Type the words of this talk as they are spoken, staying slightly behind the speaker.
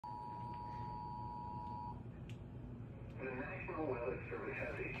The National Weather Service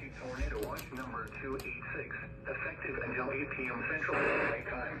has issued Tornado Watch number 286, effective until 8 p.m. Central Daylight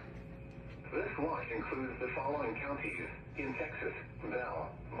Time. This watch includes the following counties in Texas: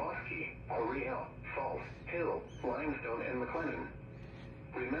 Val, Mosque, Ariel, Falls, Hill, Limestone, and McLennan.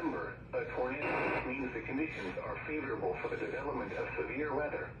 Remember, a tornado means the conditions are favorable for the development of severe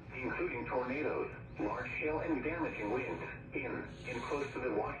weather, including tornadoes, large hail, and damaging winds in and close to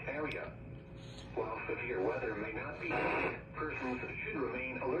the watch area. While severe weather may not be, persons should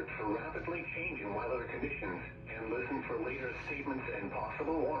remain alert for rapidly changing weather conditions and listen for later statements and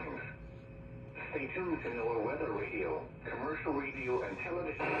possible warnings. Stay tuned to NOAA Weather Radio, commercial radio and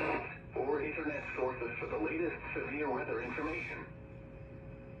television or internet sources for the latest severe weather information.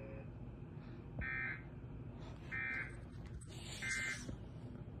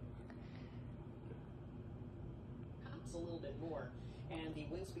 A little bit more, and the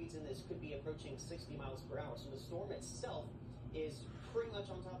wind speeds in this could be approaching 60 miles per hour. So the storm itself is pretty much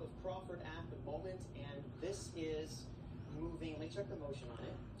on top of Crawford at the moment, and this is moving, let me check the motion on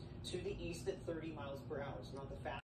it, to the east at 30 miles per hour. So not the fastest.